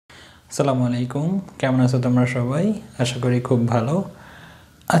আসসালামু আলাইকুম, কেমন আছো তোমরা সবাই? আশা করি খুব ভালো।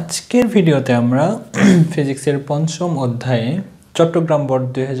 আজকের ভিডিওতে আমরা ফিজিক্সের পঞ্চম অধ্যায়ে চট্টগ্রাম বোর্ড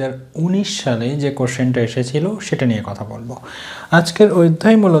 2019 সালে যে কোশ্চেনটা এসেছিল সেটা নিয়ে কথা বলবো। আজকের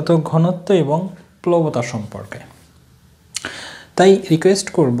অধ্যায় মূলত ঘনত্ব এবং প্লবতা সম্পর্কে। তাই রিকোয়েস্ট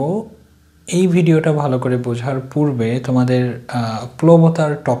করব এই ভিডিওটা ভালো করে বোঝার পূর্বে তোমাদের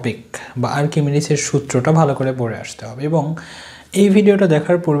প্লবতার টপিক বা আর্কিমিডিসের সূত্রটা ভালো করে পড়ে আসতে হবে। এবং এই ভিডিওটা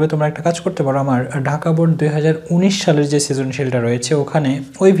দেখার পূর্বে তোমরা একটা কাজ করতে পারো, আমার ঢাকা বোর্ড 2019 সালের যে সৃজনশীলটা রয়েছে ওখানে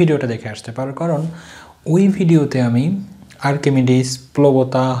ওই ভিডিওটা দেখে আসতে পারো, কারণ ওই ভিডিওতে আমি আর্কিমিডিস,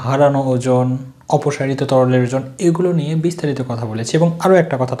 প্লবতা, হারানো ওজন, অপসারিত তরলের ওজন এগুলো নিয়ে বিস্তারিত কথা বলেছি। এবং আরও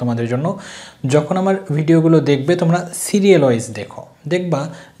একটা কথা তোমাদের জন্য, যখন আমার ভিডিওগুলো দেখবে তোমরা সিরিয়াল ওয়াইজ দেখবা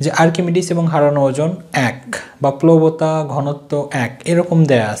যে আর্কিমিডিস এবং হারানো ওজন 1 বা প্লবতা ঘনত্ব 1 এরকম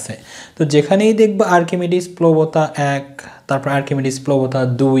দেয়া আছে। তো যেখানেই দেখবা আর্কিমিডিস প্লবতা 1, তারপর আর্কিমিডিস প্লবতা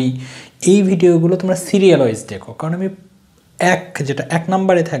 2, এই ভিডিওগুলো তোমরা সিরিয়াল ওয়াইজ দেখো, কারণ আমি যেটা 1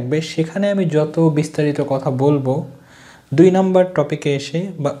 নম্বরে থাকবে সেখানে আমি যত বিস্তারিত কথা বলবো 2 নম্বর টপিকে এসে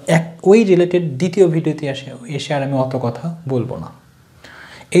বা ওই রিলেটেড দ্বিতীয় ভিডিওতে এসে আর আমি অত কথা বলবো না।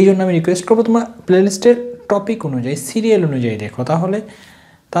 এই জন্য আমি রিকোয়েস্ট করবো তোমরা প্লেলিস্টের টপিক অনুযায়ী সিরিয়াল অনুযায়ী দেখো, তাহলে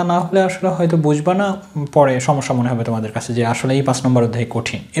তা না হলে আসলে হয়তো বুঝবা না, পরে সমস্যা মনে হবে তোমাদের কাছে যে আসলে এই 5 নম্বর অধ্যায়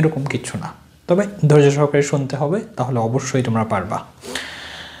কঠিন, এরকম কিছু না। তবে ধৈর্য সহকারে শুনতে হবে, তাহলে অবশ্যই তোমরা পারবা।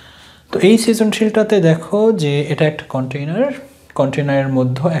 তো এই সৃজনশীলটাতে দেখো যে এটা একটা কন্টেইনারের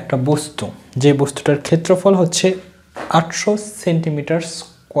মধ্যে একটা বস্তু, যে বস্তুটার ক্ষেত্রফল হচ্ছে 800 সেন্টিমিটার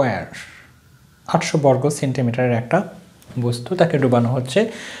স্কোয়ার, 800 বর্গ সেন্টিমিটারের একটা বস্তু, তাকে ডুবানো হচ্ছে।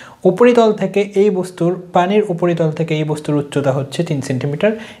 উপরিতল থেকে এই বস্তুর পানির উপরিতল থেকে এই বস্তুর উচ্চতা হচ্ছে 3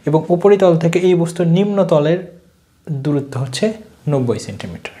 সেন্টিমিটার এবং উপরিতল থেকে এই বস্তুর নিম্নতলের দূরত্ব হচ্ছে 90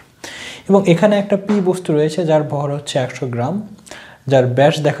 সেন্টিমিটার। এবং এখানে একটা পি বস্তু রয়েছে যার ভর হচ্ছে 100 গ্রাম, যার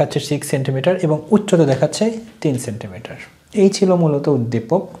ব্যাস দেখাচ্ছে 6 সেন্টিমিটার এবং উচ্চতা দেখাচ্ছে 3 সেন্টিমিটার। এই ছিল মূলত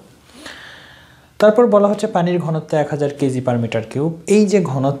উদ্দীপক। তারপর বলা হচ্ছে পানির ঘনত্ব 1000 কেজি পার মিটার কিউব। এই যে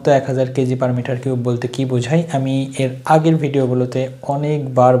ঘনত্ব 1000 কেজি পার মিটার কিউব বলতে কি বোঝায় আমি এর আগের ভিডিওগুলোতে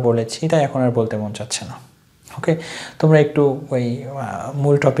অনেকবার বলেছি, তাই এখন আর বলতে মন চাচ্ছে না। ওকে, তোমরা একটু ওই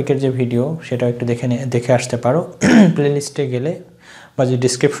মূল টপিকের যে ভিডিও সেটা একটু দেখে আসতে পারো প্লেলিস্টে গেলে, বা যে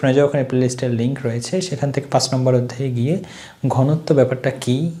ডিসক্রিপশনে যাও ওখানে প্লেলিস্টের লিঙ্ক রয়েছে, সেখান থেকে 5 নম্বর অধ্যায়ে গিয়ে ঘনত্ব ব্যাপারটা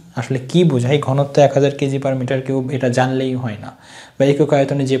কি, আসলে কি বোঝায় ঘনত্ব 1000 কেজি পার মিটার কিউব এটা জানলেই হয় না, বা একক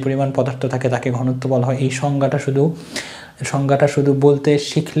আয়তনে যে পরিমাণ পদার্থ থাকে তাকে ঘনত্ব বলা হয়, এই সংজ্ঞাটা শুধু বলতে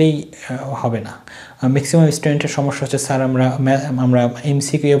শিখলেই হবে না। ম্যাক্সিমাম স্টুডেন্টের সমস্যা হচ্ছে, স্যার আমরা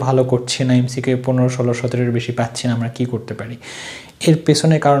এমসিকিউ ভালো করছি না, এমসিকিউ 15, 16, 17 বেশি পাচ্ছি না, আমরা কি করতে পারি? এর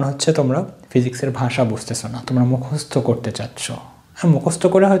পেছনে কারণ হচ্ছে তোমরা ফিজিক্সের ভাষা বুঝতেছো না, তোমরা মুখস্থ করতে চাচ্ছ। মুখস্থ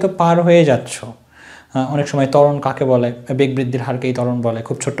করে হয়তো পার হয়ে যাচ্ছ। অনেক সময় ত্বরণ কাকে বলে, বেগ বৃদ্ধির হারকেই ত্বরণ বলে,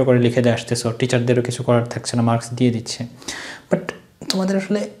 খুব ছোট্ট করে লিখে দিয়ে আসতেছো, টিচারদেরও কিছু করার থাকছে না, মার্কস দিয়ে দিচ্ছে। বাট তোমাদের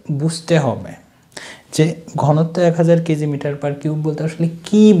আসলে বুঝতে হবে যে ঘনত্ব 1000 কেজি মিটার পার কিউব বলতে আসলে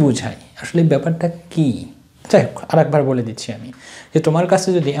কী বোঝায়, আসলে ব্যাপারটা কী। যাই হোক, আর একবার বলে দিচ্ছি আমি, যে তোমার কাছে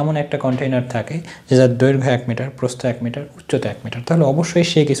যদি এমন একটা কন্টেইনার থাকে যে যার দৈর্ঘ্য 1 মিটার, প্রস্থ 1 মিটার, উচ্চতা 1 মিটার, তাহলে অবশ্যই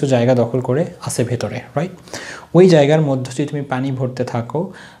সে কিছু জায়গা দখল করে আছে ভেতরে, রাইট? ওই জায়গার মধ্যে যদি তুমি পানি ভরতে থাকো,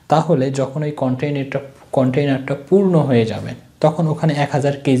 তাহলে যখন ওই কন্টেইনারটা পূর্ণ হয়ে যাবে তখন ওখানে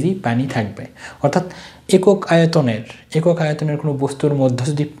 1000 কেজি পানি থাকবে। অর্থাৎ একক আয়তনের কোনো বস্তুর মধ্যে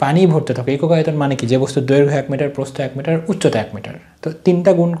যদি পানি ভরতে থাকে, একক আয়তন মানে কি, যে বস্তুর দৈর্ঘ্য 1 মিটার, প্রস্থ 1 মিটার, উচ্চতা 1 মিটার, তো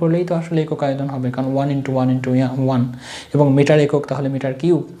 3টা গুণ করলেই তো আসলে একক আয়তন হবে, কারণ 1 × 1 × 1 এবং মিটার একক, তাহলে মিটার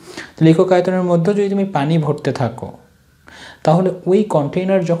কিউব। তাহলে একক আয়তনের মধ্যে যদি তুমি পানি ভরতে থাকো, তাহলে ওই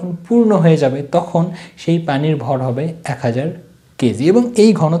কন্টেইনার যখন পূর্ণ হয়ে যাবে তখন সেই পানির ভর হবে 1000 কেজি। এবং এই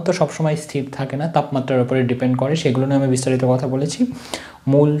ঘনত্ব সবসময় স্থির থাকে না, তাপমাত্রার উপরে ডিপেন্ড করে, সেগুলো নিয়ে আমি বিস্তারিত কথা বলেছি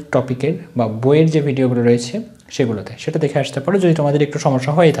মূল টপিকের বা বইয়ের যে ভিডিওগুলো রয়েছে সেগুলোতে, সেটা দেখে আসতে পারো যদি তোমাদের একটু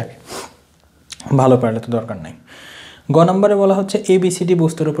সমস্যা হয়ে থাকে। ভালো পারলে তো দরকার নাই। গ নম্বরে বলা হচ্ছে এবিসিডি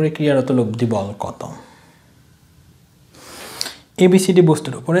বস্তুর উপরে ক্রিয়ারত লব্ধি বল কত? এবিসিডি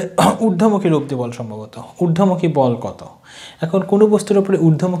বস্তুর উপরে ঊর্ধ্বমুখী লব্ধি বল, সম্ভবত ঊর্ধ্বমুখী বল কত? এখন কোনো বস্তুর উপরে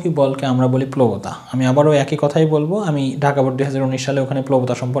ঊর্ধ্বমুখী বলকে আমরা বলি প্লবতা। আমি আবারও একই কথাই বলবো, আমি ঢাকা বোর্ড 2019 সালে ওখানে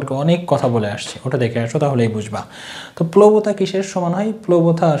প্লবতা সম্পর্কে অনেক কথা বলে আসছি, ওটা দেখে আসো তাহলেই বুঝবা। তো প্লবতা কিসের সমান হয়?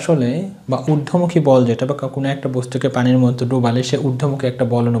 প্লবতা আসলে, বা ঊর্ধ্বমুখী বল যেটা, বা কোনো একটা বস্তুকে পানির মধ্যে ডুবালে সে ঊর্ধ্বমুখী একটা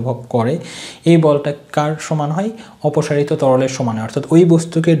বল অনুভব করে, এই বলটা কার সমান হয়? অপসারিত তরলের সমান। অর্থাৎ ওই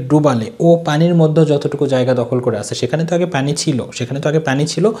বস্তুকে ডুবালে ও পানির মধ্যে যতটুকু জায়গা দখল করে আছে, সেখানে তো আগে পানি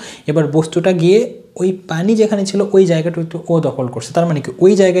ছিল, এবার বস্তুটা গিয়ে ওই পানি যেখানে ছিল ওই জায়গাটুকু ও দখল করছে। তার মানে কি,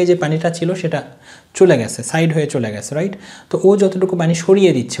 ওই জায়গায় যে পানিটা ছিল সেটা চলে গেছে, সাইড হয়ে চলে গেছে, রাইট? তো ও যতটুকু পানি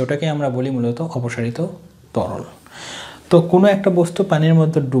সরিয়ে দিচ্ছে ওটাকে আমরা বলি মূলত অপসারিত তরল। তো কোনো একটা বস্তু পানির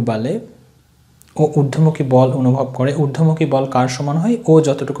মধ্যে ডুবালে ও ঊর্ধ্বমুখী বল অনুভব করে, ঊর্ধ্বমুখী বল কার সমান হয়? ও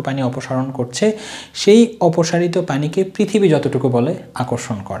যতটুকু পানি অপসারণ করছে সেই অপসারিত পানিকে পৃথিবী যতটুকু বলে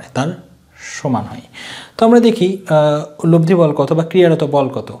আকর্ষণ করে তার সমান হয়। তো আমরা দেখি লব্ধি বল কত বা ক্রিয়ারত বল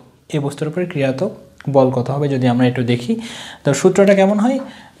কত, এই বস্তুর উপরে ক্রিয়ারত বল কত হবে যদি আমরা একটু দেখি। তো সূত্রটা কেমন হয়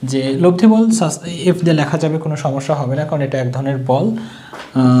যে লব্ধি বল এফ দিয়ে লেখা যাবে, কোনো সমস্যা হবে না, কারণ এটা এক ধরনের বল।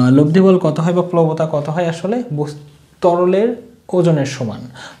 লব্ধি বল কত হয় বা প্লবতা কত হয়? আসলে তরলের ওজনের সমান।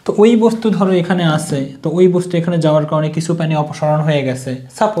 তো ওই বস্তু ধরো এখানে আছে, তো ওই বস্তু এখানে যাওয়ার কারণে কিছু পানি অপসারণ হয়ে গেছে,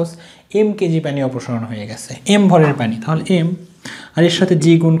 সাপোজ m কেজি পানি অপসারণ হয়ে গেছে, m ভরের পানি, তাহলে m আর এর সাথে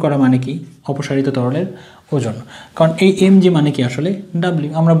জি গুণ করা মানে কি? অপসারিত তরলের ওজন। কারণ এই mg মানে কি? আসলে w।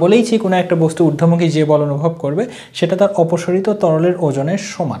 আমরা বলেইছি কোনো একটা বস্তু ঊর্ধ্বমুখী যে বল অনুভব করবে সেটা তার অপসারিত তরলের ওজনের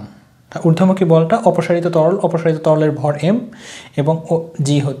সমান। ঊর্ধ্বমুখী বলটা অপসারিত তরলের ভর m এবং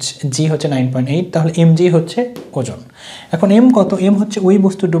জি হচ্ছে 9.8, তাহলে mg হচ্ছে ওজন। এখন m কত? m হচ্ছে ওই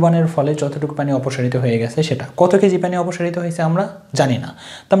বস্তু ডুবানোর ফলে যতটুকু পানি অপসারিত হয়ে গেছে সেটা। কত কেজি পানি অপসারিত হয়েছে আমরা জানি না,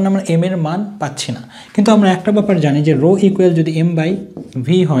 তার মানে আমরা m এর মান পাচ্ছি না। কিন্তু আমরা একটা ব্যাপার জানি যে রো ইকুয়াল যদি m/v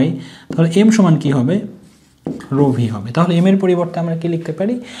হয় তাহলে m সমান কি হবে? রো ভি হবে। তাহলে m এর পরিবর্তে আমরা কি লিখতে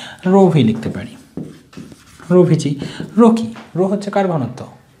পারি? রো ভি লিখতে পারি। রো ভিজি। রো কি? রো হচ্ছে কার ঘনত্ব?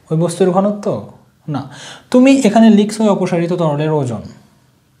 ওই বস্তুর ঘনত্ব না, তুমি এখানে লিখছো অপসারিত তরলের ওজন,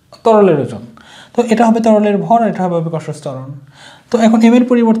 তো এটা হবে তরলের ভর, এটা হবে অভিকর্ষজ ত্বরণ। তো এখন m এর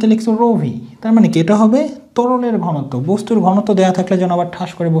পরিবর্তে লিখছো রো ভি, তার মানে কি? এটা হবে তরলের ঘনত্ব। বস্তুর ঘনত্ব দেওয়া থাকলে যেন আবার ঠাস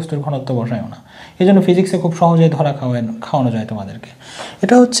করে বস্তুর ঘনত্ব বসায়ও না, এই জন্য ফিজিক্সে খুব সহজেই ধরা খাওয়ানো যায় তোমাদেরকে।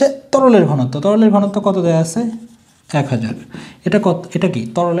 এটা হচ্ছে তরলের ঘনত্ব। তরলের ঘনত্ব কত দেওয়া আছে? 1000। এটা কত? এটা কি?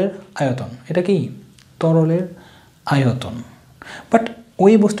 তরলের আয়তন। এটা কি? তরলের আয়তন। বাট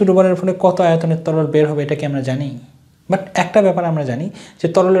ওই বস্তু ডুবানোর ফলে কত আয়তনের তরল বের হবে এটা কি আমরা জানি? বাট একটা ব্যাপার আমরা জানি যে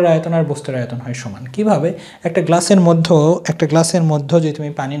তরলের আয়তন আর বস্তুর আয়তন হয় সমান। কিভাবে? একটা গ্লাসের মধ্যে যদি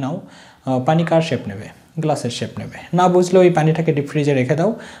তুমি পানি নাও, পানি কার শেপ নেবে? গ্লাসের শেপ নেবে। না বুঝলে ওই পানিটাকে ডিপ ফ্রিজে রেখে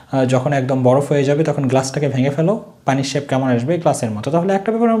দাও, যখন একদম বরফ হয়ে যাবে তখন গ্লাসটাকে ভেঙে ফেলো, পানির শেপ কেমন আসবে? গ্লাসের মতো। তাহলে একটা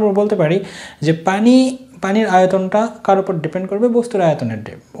ব্যাপার আমরা বলতে পারি যে পানির আয়তনটা কার উপর ডিপেন্ড করবে? বস্তুর আয়তনের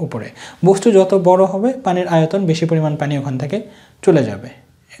উপরে। বস্তু যত বড় হবে পানির আয়তন বেশি পরিমাণ পানি ওখান থেকে চলে যাবে,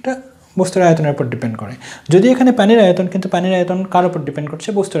 এটা বস্তুর আয়তনের উপর ডিপেন্ড করে। যদি এখানে পানির আয়তন, কিন্তু পানির আয়তন কার উপর ডিপেন্ড করছে?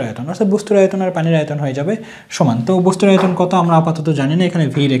 বস্তুর আয়তন, অর্থাৎ বস্তুর আয়তন আর পানির আয়তন হয়ে যাবে সমান। তো বস্তুর আয়তন কত আমরা আপাতত জানি না, এখানে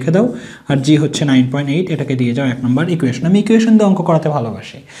ভি রেখে দাও, আর জি হচ্ছে 9.8, এটাকে দিয়ে যাও 1 নম্বর ইকুয়েশন। আমি ইকুয়েশন দিয়ে অঙ্ক করাতে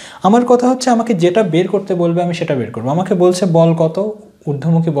ভালোবাসি। আমার কথা হচ্ছে আমাকে যেটা বের করতে বলবে আমি সেটা বের করবো। আমাকে বলছে বল কত,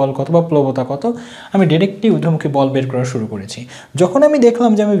 ঊর্ধ্বমুখী বল কত বা প্লবতা কত, আমি ডাইরেক্টলি ঊর্ধ্বমুখী বল বের করা শুরু করেছি। যখন আমি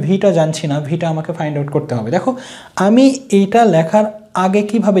দেখলাম যে আমি ভিটা জানছি না, ভিটা আমাকে ফাইন্ড আউট করতে হবে। দেখো আমি এইটা লেখার আগে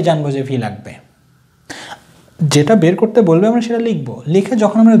কিভাবে জানবো যে ভি লাগবে? যেটা বের করতে বলবে আমরা সেটা লিখবো, লিখে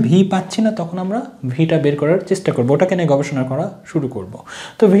যখন আমরা ভি পাচ্ছি না তখন আমরা ভিটা বের করার চেষ্টা করবো, ওটাকে নিয়ে গবেষণা করা শুরু করব।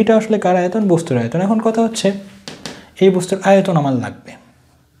 তো ভিটা আসলে কার আয়তন? বস্তুর আয়তন। এখন কথা হচ্ছে এই বস্তুর আয়তন আমার লাগবে,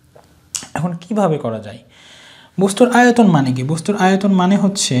 এখন কিভাবে করা যায়? বস্তুর আয়তন মানে কি? বস্তুর আয়তন মানে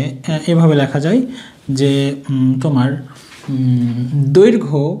হচ্ছে এভাবে লেখা যায় যে তোমার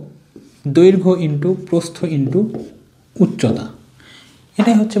দৈর্ঘ্য ইন্টু প্রস্থ ইন্টু উচ্চতা,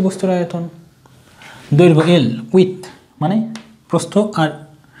 এটাই হচ্ছে বস্তুর আয়তন। দৈর্ঘ্য এল, উইথ মানে প্রস্থ, আর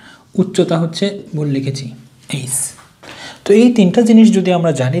উচ্চতা হচ্ছে বল লিখেছি এইচ। তো এই তিনটা জিনিস যদি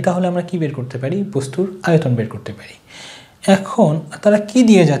আমরা জানি তাহলে আমরা কি বের করতে পারি? বস্তুর আয়তন বের করতে পারি। এখন তারা কি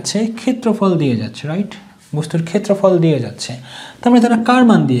দিয়ে যাচ্ছে? ক্ষেত্রফল দিয়ে যাচ্ছে, রাইট? বস্তুর ক্ষেত্রফল দিয়ে যাচ্ছে, তার মানে তারা কার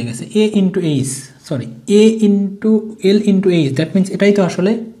মান দিয়ে গেছে? এ into L into H, that means এটাই তো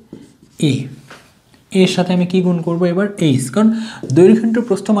আসলে এর সাথে আমি কি গুণ করবো এবার? এইচ, কারণ দৈর্ঘ্য ইন্টু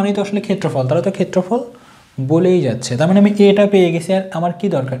প্রস্থ মানেই তো আসলে ক্ষেত্রফল, তারা তো ক্ষেত্রফল বলেই যাচ্ছে। তার মানে আমি এটা পেয়ে গেছি, আর আমার কি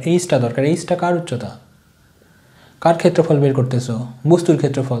দরকার? এইচটা দরকার। এইচটা কার উচ্চতা? কার ক্ষেত্রফল বের করতেছো? বস্তুর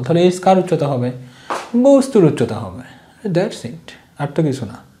ক্ষেত্রফল। তাহলে এইচ কার উচ্চতা হবে? বস্তুর উচ্চতা হবে, দ্যাটস ইট, আর তো কিছু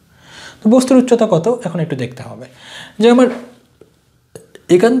না। তো বস্তুর উচ্চতা কত এখন একটু দেখতে হবে। যে আমার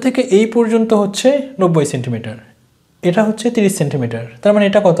এখান থেকে এই পর্যন্ত হচ্ছে 90 সেন্টিমিটার, এটা হচ্ছে 30 সেন্টিমিটার, তার মানে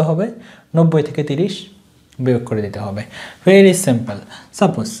এটা কত হবে? 90 থেকে 30 বিয়োগ করে দিতে হবে। Very simple.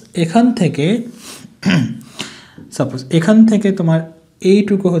 সাপোজ এখান থেকে তোমার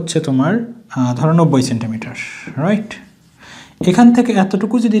এইটুকু হচ্ছে তোমার ধরো 90 সেন্টিমিটার, রাইট? এখান থেকে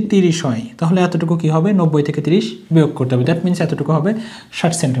এতটুকু যদি 30 হয় তাহলে এতটুকু কি হবে? 90 থেকে 30 বিয়োগ করতে হবে, দ্যাট মিনস এতটুকু হবে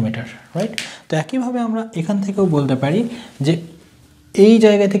 60 সেন্টিমিটার, রাইট? তো একইভাবে আমরা এখান থেকেও বলতে পারি যে এই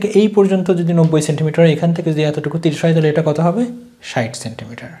জায়গা থেকে এই পর্যন্ত যদি 90 সেন্টিমিটার, এখান থেকে যদি এতটুকু 30 হয় তাহলে এটা কত হবে? 60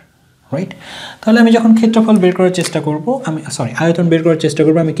 সেন্টিমিটার, রাইট? তাহলে আমি যখন ক্ষেত্রফল বের করার চেষ্টা করব, আয়তন বের করার চেষ্টা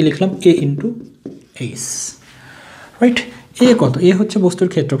করব, আমি কি লিখলাম? এ ইন্টু এইচ, রাইট? এ কত? এ হচ্ছে বস্তুর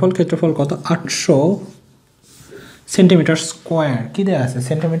ক্ষেত্রফল। ক্ষেত্রফল কত? 800 সেন্টিমিটার স্কোয়ার কি দেওয়া আছে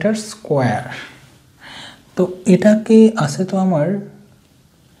সেন্টিমিটার স্কোয়ার। তো এটাকে আছে তো আমার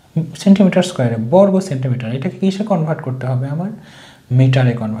সেন্টিমিটার স্কোয়ারে বর্গ সেন্টিমিটার, এটাকে কিসে কনভার্ট করতে হবে আমার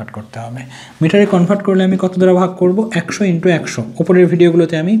মিটারে কনভার্ট করতে হবে। মিটারে কনভার্ট করলে আমি কত দ্বারা ভাগ করব 100 × 100। উপরের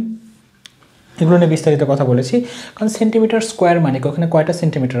ভিডিওগুলোতে আমি এগুলো নিয়ে বিস্তারিত কথা বলেছি। কারণ সেন্টিমিটার স্কোয়ার মানে ওখানে কয়টা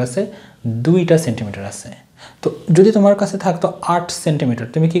সেন্টিমিটার আছে 2টা সেন্টিমিটার আছে। তো যদি তোমার কাছে থাকতো 8 সেন্টিমিটার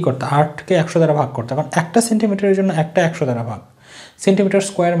তুমি কি করতে 8কে 100 দ্বারা ভাগ করতে, কারণ একটা সেন্টিমিটারের জন্য একটা 100 দ্বারা ভাগ। সেন্টিমিটার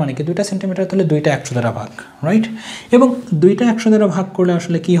স্কোয়ার মানে কি 2টা সেন্টিমিটার তাহলে 2টা 100 দ্বারা ভাগ, রাইট। এবং 2টা 100 দ্বারা ভাগ করলে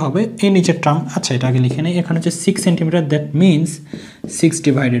আসলে কি হবে এই নিচের টার্ম, আচ্ছা এটা আগে লিখে নেই। এখানে হচ্ছে 6 centimetre, that means 6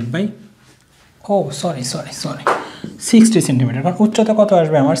 divided bye sorry 60 centimetre, কারণ উচ্চতা কত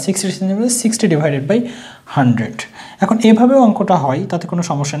আসবে আমার 60 সেন্টিমিটার, 60 ডিভাইডেড বাই 100। এখন এভাবেও অঙ্কটা হয়, তাতে কোনো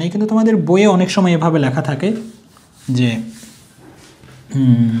সমস্যা নেই, কিন্তু তোমাদের বইয়ে অনেক সময় এভাবে লেখা থাকে যে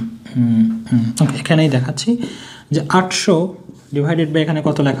এখানেই দেখাচ্ছি যে 800 ডিভাইডেড বাই এখানে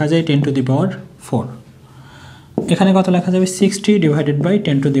কত লেখা যায় 10⁴। এখানে কত লেখা যাবে 60 ডিভাইডেড বাই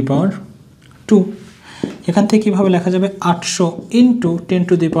 10⁻²। এখান থেকে কীভাবে লেখা যাবে 800 ×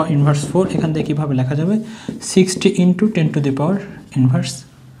 10⁻⁴। এখান থেকে কীভাবে লেখা যাবে 60 × 10⁻⁴।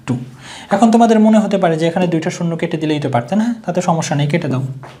 এখন তোমাদের মনে হতে পারে যে এখানে 2টা শূন্য কেটে দিলেই তো পারতে না, তাতে সমস্যা নেই, কেটে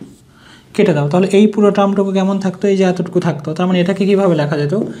দাও। তাহলে এই পুরো টার্মটুকু কেমন থাকতো এই যে এতটুকু থাকতো, তার মানে এটাকে কীভাবে লেখা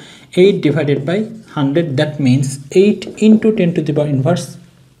যেত 8 ডিভাইডেড বাই 100, দ্যাট মিনস 8 × 10⁻²।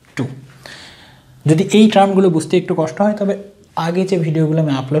 যদি এই টার্মগুলো বুঝতে একটু কষ্ট হয় তবে আগে যে ভিডিওগুলো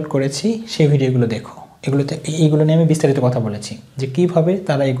আমি আপলোড করেছি সেই ভিডিওগুলো দেখো, এইগুলো নিয়ে আমি বিস্তারিত কথা বলেছি যে কিভাবে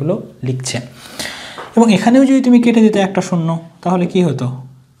তারা এগুলো লিখছে। এবং এখানেও যদি তুমি কেটে দিতে একটা শূন্য তাহলে কি হতো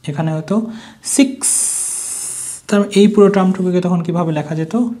এখানে হতো 6, তার এই পুরো টার্মটুকুকে তখন কিভাবে লেখা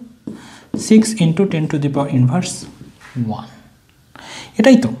যেত 6 × 10⁻⁴।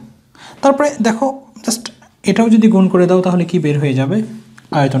 এটাই তো। তারপরে দেখো জাস্ট এটাও যদি গুণ করে দাও তাহলে কি বের হয়ে যাবে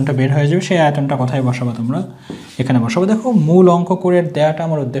আয়তনটা বের হয়ে যাবে। সেই আয়তনটা কোথায় বসাবো তোমরা এখানে বসাবো। দেখো মূল অঙ্ক করে দেওয়াটা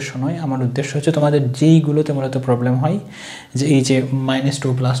আমার উদ্দেশ্য নয়, আমার উদ্দেশ্য হচ্ছে তোমাদের যেইগুলোতে মূলত প্রবলেম হয় যে এই যে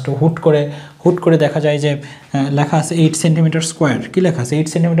 -2 + 2 হুট করে দেখা যায় যে লেখা আছে 8 সেন্টিমিটার স্কোয়ার, কী লেখা আছে 8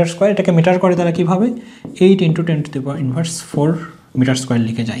 সেন্টিমিটার স্কোয়ার, এটাকে মিটার করে তারা কীভাবে 8 × 10⁻⁴ মিটার স্কোয়ার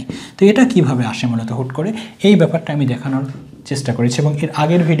লিখে যায়। তো এটা কিভাবে আসে মূলত হুট করে এই ব্যাপারটা আমি দেখানোর চেষ্টা করেছি এবং এর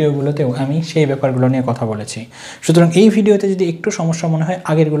আগের ভিডিওগুলোতেও আমি সেই ব্যাপারগুলো নিয়ে কথা বলেছি। সুতরাং এই ভিডিওতে যদি একটু সমস্যা মনে হয়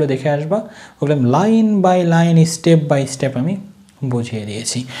আগেরগুলো দেখে আসবা, ওগুলো line by line step by step আমি বুঝিয়ে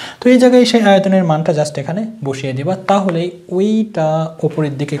দিয়েছি। তো এই জায়গায় সেই আয়তনের মানটা জাস্ট এখানে বসিয়ে দিবা, তাহলেই ওইটা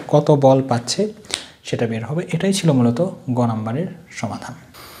ওপরের দিকে কত বল পাচ্ছে সেটা বের হবে। এটাই ছিল মূলত গ নাম্বারের সমাধান।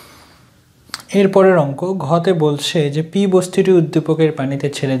 এরপরের অঙ্ক ঘতে বলছে যে পি বস্তুটি উদ্দীপকের পানিতে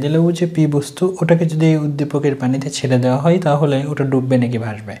ছেড়ে দিলেও যে পি বস্তু ওটাকে যদি উদ্দীপকের পানিতে ছেড়ে দেওয়া হয় তাহলে ওটা ডুববে নাকি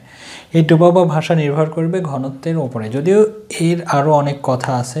ভাসবে। এই ডুবা বা ভাসা নির্ভর করবে ঘনত্বের ওপরে। যদিও এর আরও অনেক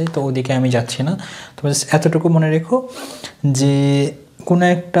কথা আছে তো ওদিকে আমি যাচ্ছি না, তবে এতটুকু মনে রেখো যে কোনো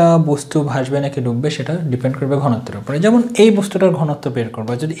একটা বস্তু ভাসবে নাকি ডুববে সেটা ডিপেন্ড করবে ঘনত্বের উপরে। যেমন এই বস্তুটার ঘনত্ব বের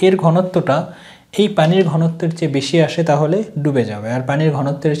করবে, যদি এর ঘনত্বটা এই পানির ঘনত্বের চেয়ে বেশি আসে তাহলে ডুবে যাবে, আর পানির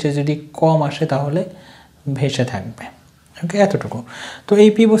ঘনত্বের চেয়ে যদি কম আসে তাহলে ভেসে থাকবে। ওকে, এতটুকু। তো এই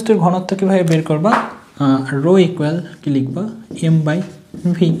পি বস্তুর ঘনত্ব কীভাবে বের করবা রো ইকুয়াল কি লিখবা m/v।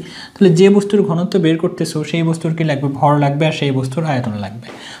 তাহলে যে বস্তুর ঘনত্ব বের করতেছো সেই বস্তুর কি লাগবে ভর লাগবে আর সেই বস্তুর আয়তন লাগবে।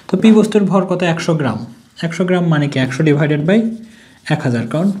 তো পি বস্তুর ভর কত 100 গ্রাম। 100 গ্রাম মানে কি 100 ডিভাইডেড বাই 1000,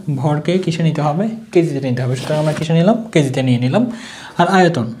 কারণ ভরকে কিসে নিতে হবে কেজিতে নিতে হবে, সুতরাং আমরা কিসে নিলাম কেজিতে নিয়ে নিলাম। আর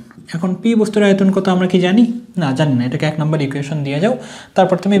আয়তন, এখন পি বস্তুর আয়তন কত আমরা কি জানি না, জানি না, এটাকে 1 নম্বর ইকুয়েশন দিয়ে যাও,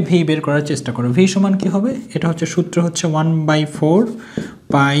 তারপর তুমি ভি বের করার চেষ্টা করো। ভি সমান কি হবে, এটা হচ্ছে সূত্র হচ্ছে 1/4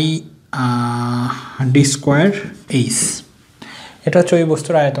 পাই d²h, এটা হচ্ছে ওই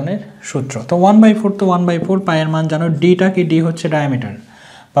বস্তুর আয়তনের সূত্র। তো 1/4 তো 1/4, পায়ের মান জানো, ডিটা কি ডি হচ্ছে ডায়ামিটার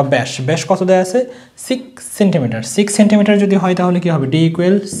বা ব্যাস কত দেওয়া আছে 6 সেন্টিমিটার। 6 সেন্টিমিটার যদি হয় তাহলে কি হবে ডি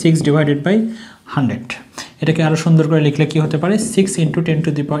ইকুয়াল 6 ডিভাইডেড বাই 100। এটাকে আরও সুন্দর করে লিখলে কি হতে পারে 6 ×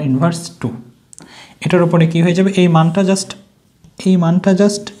 10⁻²। এটার উপরে কি হয়ে যাবে এই মানটা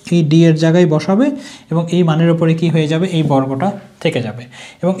জাস্ট এই ডি এর জায়গায় বসাবে এবং এই মানের উপরে কি হয়ে যাবে এই বর্গটা থেকে যাবে।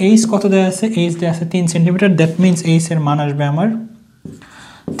 এবং এইচ কত দেওয়া আছে, এইচ দেওয়া আছে 3 সেন্টিমিটার, দ্যাট মিনস এইচ এর মান আসবে আমার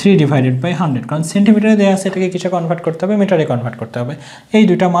 3 ডিভাইডেড বাই 100, কারণ সেন্টিমিটারে দেওয়া আছে, এটাকে কিসে কনভার্ট করতে হবে মিটারে কনভার্ট করতে হবে। এই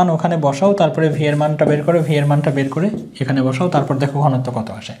দুইটা মান ওখানে বসাও, তারপরে ভি এর মানটা বের করো, ভি এর মানটা বের করে এখানে বসাও, তারপর দেখো ঘনত্ব কত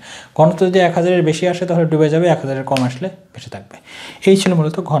আসে। ঘনত্ব যদি 1000-এর বেশি আসে তাহলে ডুবে যাবে, 1000-এর কম আসলে বেঁচে থাকবে। এই ছিল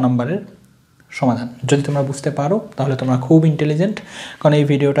মূলত ঘ নম্বরের সমাধান। যদি তোমরা বুঝতে পারো তাহলে তোমরা খুব ইন্টেলিজেন্ট, কারণ এই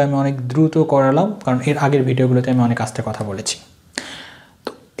ভিডিওটা আমি অনেক দ্রুত করালাম, কারণ এর আগের ভিডিওগুলোতে আমি অনেক আস্তে কথা বলেছি।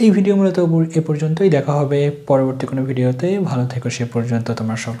 তো এই ভিডিও মূলত এ পর্যন্তই, দেখা হবে পরবর্তী কোনো ভিডিওতে। ভালো থেকো সে পর্যন্ত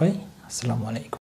তোমরা সবাই। আসসালামু আলাইকুম।